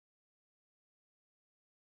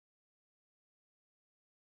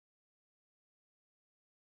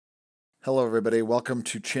Hello everybody, welcome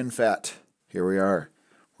to ChinFat. Here we are.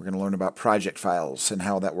 We're going to learn about project files and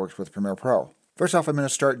how that works with Premiere Pro. First off, I'm going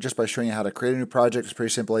to start just by showing you how to create a new project. It's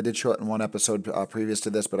pretty simple. I did show it in one episode previous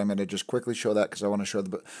to this, but I'm going to just quickly show that because I want to show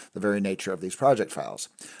the very nature of these project files.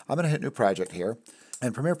 I'm going to hit New Project here.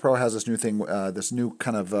 And Premiere Pro has this new thing, this new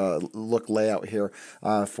kind of look layout here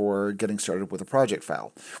for getting started with a project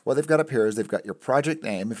file. What they've got up here is they've got your project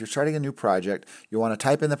name. If you're starting a new project, you want to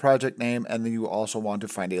type in the project name, and then you also want to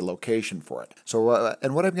find a location for it. So,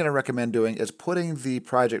 and what I'm going to recommend doing is putting the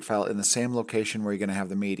project file in the same location where you're going to have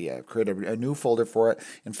the media. Create a new folder for it.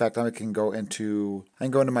 In fact, I can go into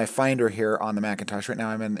my Finder here on the Macintosh. Right now,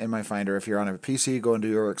 I'm in my Finder. If you're on a PC, go into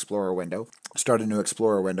your Explorer window. Start a new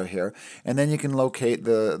Explorer window here, and then you can locate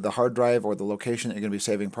the hard drive or the location that you're going to be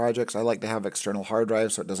saving projects. I like to have external hard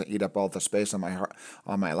drives so it doesn't eat up all the space on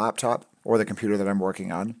my laptop or the computer that I'm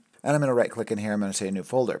working on. And I'm going to right click in here. I'm going to say new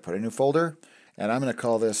folder. Put a new folder, and I'm going to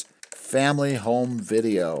call this Family Home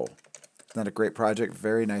Video. Not a great project,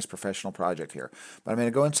 very nice professional project here. But I'm going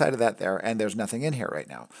to go inside of that there, and there's nothing in here right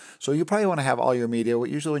now. So you probably want to have all your media.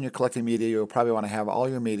 Usually when you're collecting media, you'll probably want to have all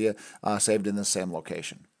your media saved in the same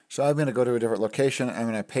location. So I'm going to go to a different location. I'm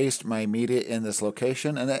going to paste my media in this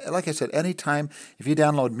location. And like I said, anytime, if you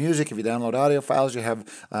download music, if you download audio files, you have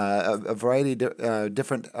a variety of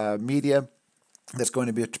different media that's going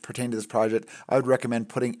to be pertain to this project, I would recommend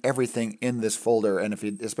putting everything in this folder. And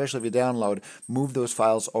especially if you download, move those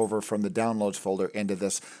files over from the downloads folder into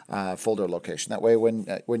this folder location. That way,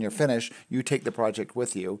 when you're finished, you take the project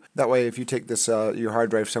with you. That way, if you take this your hard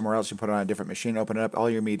drive somewhere else, you put it on a different machine, open it up, all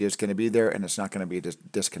your media is going to be there, and it's not going to be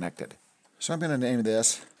disconnected. So I'm going to name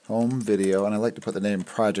this Home Video, and I like to put the name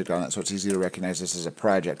project on it so it's easy to recognize this as a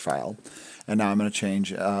project file. And now I'm going to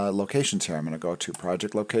change locations here. I'm going to go to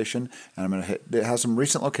project location, and I'm going to hit, it has some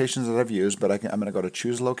recent locations that I've used, but I'm going to go to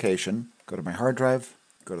choose location, go to my hard drive,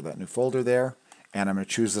 go to that new folder there, and I'm going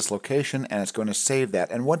to choose this location, and it's going to save that.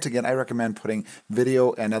 And once again, I recommend putting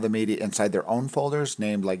video and other media inside their own folders,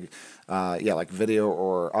 named like video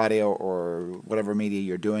or audio or whatever media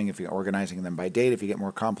you're doing, if you're organizing them by date, if you get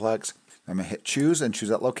more complex. I'm going to hit choose and choose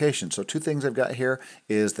that location. So two things I've got here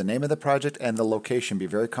is the name of the project and the location. Be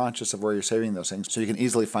very conscious of where you're saving those things so you can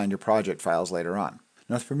easily find your project files later on.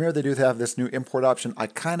 Now with Premiere, they do have this new import option. I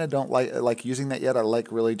kind of don't like using that yet. I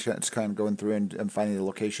like really just kind of going through and finding the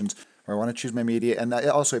locations where I want to choose my media. And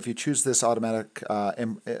also, if you choose this automatic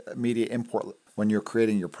media import when you're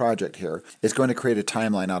creating your project here, it's going to create a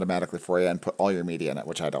timeline automatically for you and put all your media in it,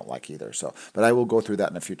 which I don't like either. So, but I will go through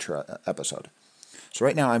that in a future episode. So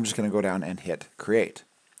right now I'm just going to go down and hit create.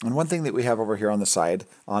 And one thing that we have over here on the side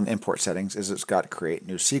on import settings is it's got create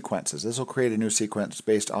new sequences. This will create a new sequence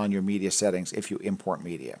based on your media settings if you import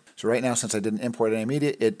media. So right now, since I didn't import any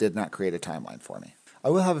media, it did not create a timeline for me.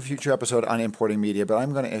 I will have a future episode on importing media, but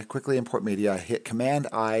I'm going to quickly import media. I hit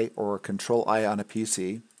Command-I or Control-I on a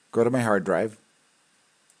PC, go to my hard drive,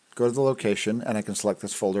 go to the location, and I can select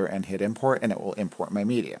this folder and hit import, and it will import my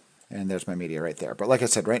media. And there's my media right there. But like I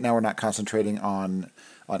said, right now we're not concentrating on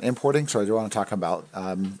importing, so I do want to talk about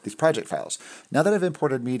these project files. Now that I've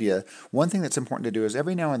imported media, one thing that's important to do is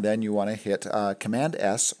every now and then you want to hit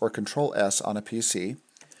Command-S or Control-S on a PC,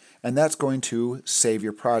 and that's going to save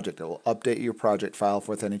your project. It will update your project file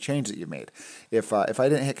with any change that you made. If I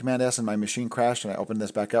didn't hit Command-S and my machine crashed and I opened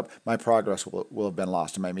this back up, my progress will have been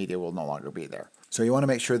lost and my media will no longer be there. So you want to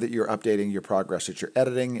make sure that you're updating your progress that you're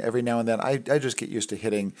editing every now and then. I just get used to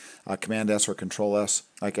hitting Command-S or Control-S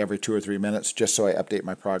like every 2 or 3 minutes just so I update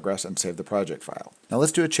my progress and save the project file. Now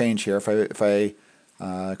let's do a change here. If I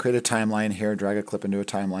create a timeline here, drag a clip into a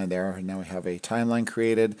timeline there, and now we have a timeline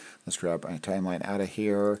created. Let's grab my timeline out of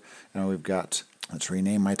here. Now we've got, let's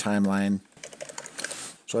rename my timeline.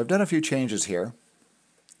 So I've done a few changes here,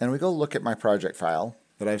 and we go look at my project file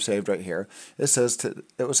that I've saved right here. It says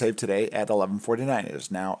it was saved today at 11:49. It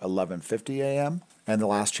is now 11:50 a.m. and the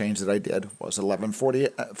last change that I did was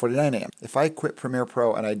 11:49 a.m. If I quit Premiere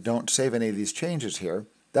Pro and I don't save any of these changes here,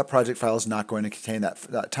 that project file is not going to contain that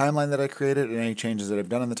timeline that I created, and any changes that I've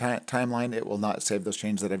done in the timeline, it will not save those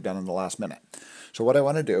changes that I've done in the last minute. So what I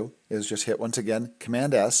want to do is just hit, once again,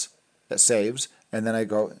 Command-S, it saves, and then I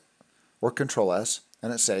go, or Control-S,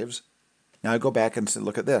 and it saves. Now I go back and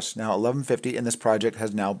look at this. Now 11:50, and this project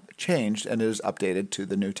has now changed and it is updated to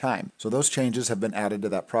the new time. So those changes have been added to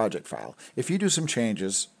that project file. If you do some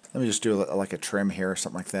changes, let me just do like a trim here or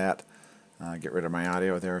something like that. Get rid of my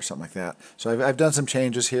audio there or something like that. So I've done some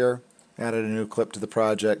changes here, added a new clip to the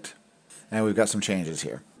project, and we've got some changes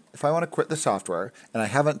here. If I want to quit the software and I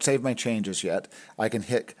haven't saved my changes yet, I can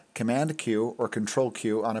hit Command Q or Control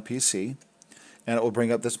Q on a PC, and it will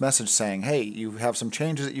bring up this message saying, hey, you have some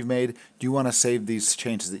changes that you've made. Do you want to save these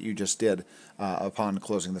changes that you just did upon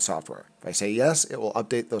closing the software? If I say yes, it will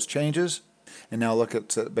update those changes. And now look,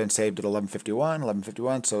 it's been saved at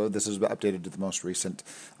 11:51, so this is updated to the most recent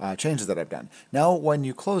changes that I've done. Now when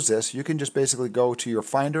you close this, you can just basically go to your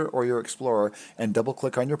Finder or your Explorer and double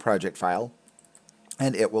click on your project file,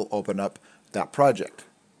 and it will open up that project.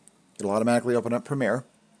 It'll automatically open up Premiere.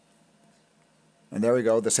 And there we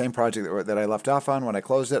go, the same project that I left off on. When I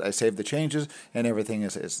closed it, I saved the changes, and everything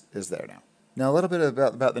is there now. Now a little bit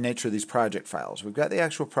about the nature of these project files. We've got the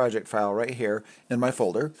actual project file right here in my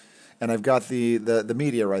folder, and I've got the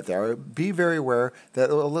media right there. Be very aware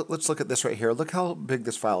that, let's look at this right here. Look how big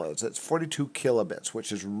this file is. It's 42 kilobits,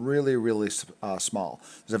 which is really, really small.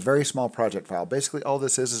 It's a very small project file. Basically, all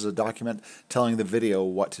this is a document telling the video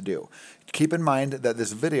what to do. Keep in mind that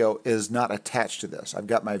this video is not attached to this. I've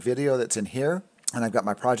got my video that's in here, and I've got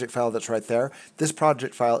my project file that's right there. This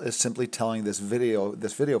project file is simply telling this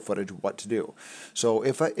video footage what to do. So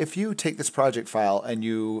if you take this project file and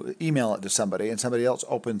you email it to somebody and somebody else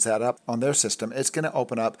opens that up on their system, it's going to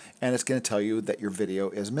open up and it's going to tell you that your video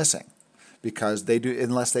is missing, because they do,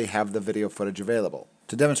 unless they have the video footage available.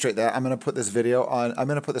 To demonstrate that, I'm going to put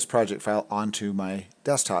this project file onto my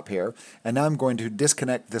desktop here, and now I'm going to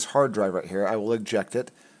disconnect this hard drive right here. I will eject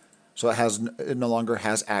it, so it no longer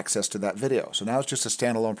has access to that video. So now it's just a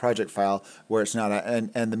standalone project file where it's not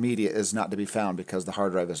and the media is not to be found because the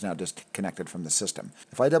hard drive is now disconnected from the system.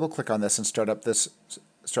 If I double click on this and start up this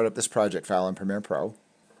project file in Premiere Pro,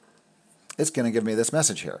 it's going to give me this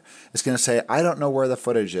message here. It's going to say, I don't know where the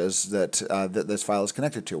footage is that this file is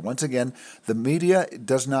connected to. Once again, the media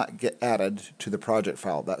does not get added to the project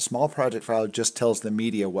file. That small project file just tells the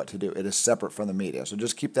media what to do. It is separate from the media. So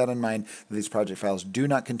just keep that in mind, that these project files do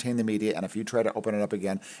not contain the media, and if you try to open it up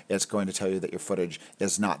again, it's going to tell you that your footage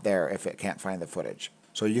is not there if it can't find the footage.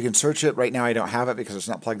 So you can search it. Right now I don't have it because it's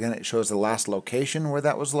not plugged in. It shows the last location where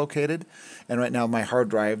that was located. And right now my hard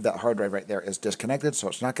drive, that hard drive right there, is disconnected, so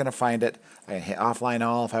it's not going to find it. I can hit offline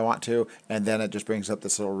all if I want to, and then it just brings up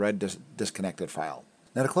this little red disconnected file.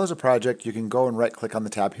 Now to close a project, you can go and right click on the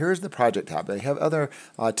tab. Here's the project tab. They have other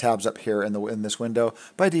tabs up here in this window.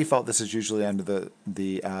 By default, this is usually under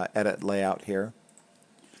the edit layout here.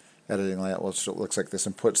 Editing layout, well, so it looks like this,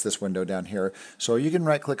 and puts this window down here. So you can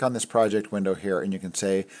right click on this project window here and you can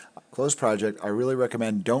say close project. I really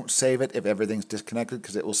recommend don't save it if everything's disconnected,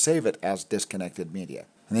 because it will save it as disconnected media.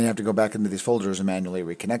 And then you have to go back into these folders and manually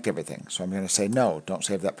reconnect everything. So I'm going to say no, don't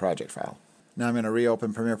save that project file. Now I'm going to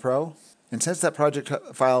reopen Premiere Pro. And since that project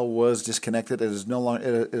file was disconnected, it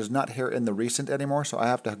is not here in the recent anymore. So I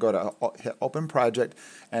have to go to hit open project,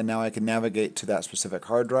 and now I can navigate to that specific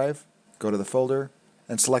hard drive, go to the folder,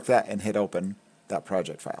 and select that and hit open that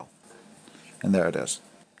project file. And there it is.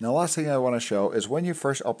 Now the last thing I want to show is when you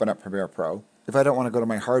first open up Premiere Pro, if I don't want to go to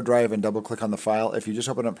my hard drive and double click on the file, if you just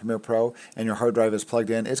open up Premiere Pro and your hard drive is plugged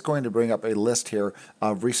in, it's going to bring up a list here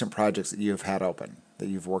of recent projects that you've had open, that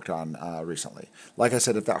you've worked on recently. Like I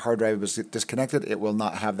said, if that hard drive is disconnected, it will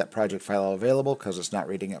not have that project file available because it's not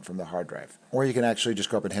reading it from the hard drive. Or you can actually just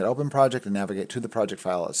go up and hit open project and navigate to the project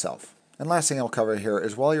file itself. And last thing I'll cover here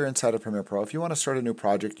is while you're inside of Premiere Pro, if you want to start a new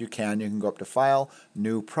project, you can go up to File,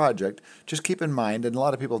 New Project. Just keep in mind, and a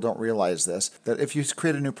lot of people don't realize this, that if you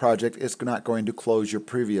create a new project, it's not going to close your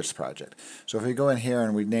previous project. So if we go in here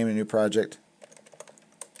and we name a new project,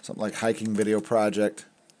 something like Hiking Video Project,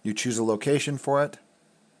 you choose a location for it,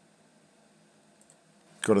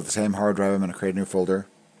 go to the same hard drive, I'm going to create a new folder,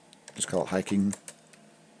 just call it Hiking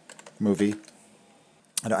Movie.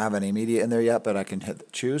 I don't have any media in there yet, but I can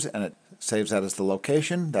hit choose, and it saves that as the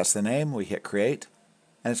location. That's the name. We hit create,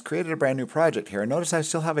 and it's created a brand new project here. Notice I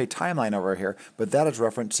still have a timeline over here, but that is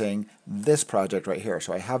referencing this project right here.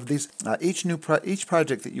 So I have these each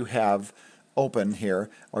project that you have open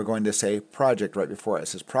here are going to say project right before it. It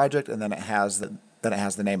says project, and then it has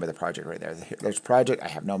the name of the project right there. There's project. I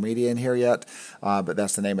have no media in here yet, but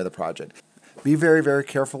that's the name of the project. Be very, very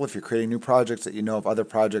careful if you're creating new projects that you know if other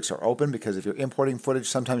projects are open, because if you're importing footage,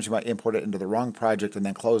 sometimes you might import it into the wrong project and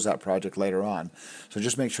then close that project later on. So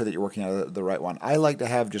just make sure that you're working on the right one. I like to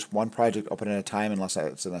have just one project open at a time unless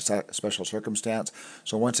it's in a special circumstance.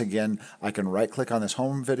 So once again, I can right-click on this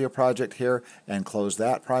home video project here and close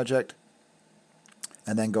that project,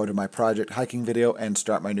 and then go to my project Hiking Video and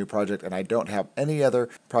start my new project, and I don't have any other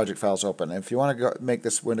project files open. And if you want to make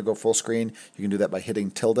this window go full screen, you can do that by hitting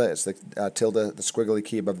tilde. It's the tilde, the squiggly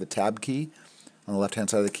key above the tab key on the left-hand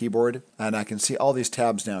side of the keyboard. And I can see all these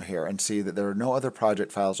tabs now here and see that there are no other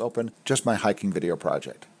project files open, just my Hiking Video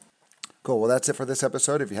project. Cool, well that's it for this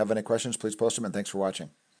episode. If you have any questions, please post them, and thanks for watching.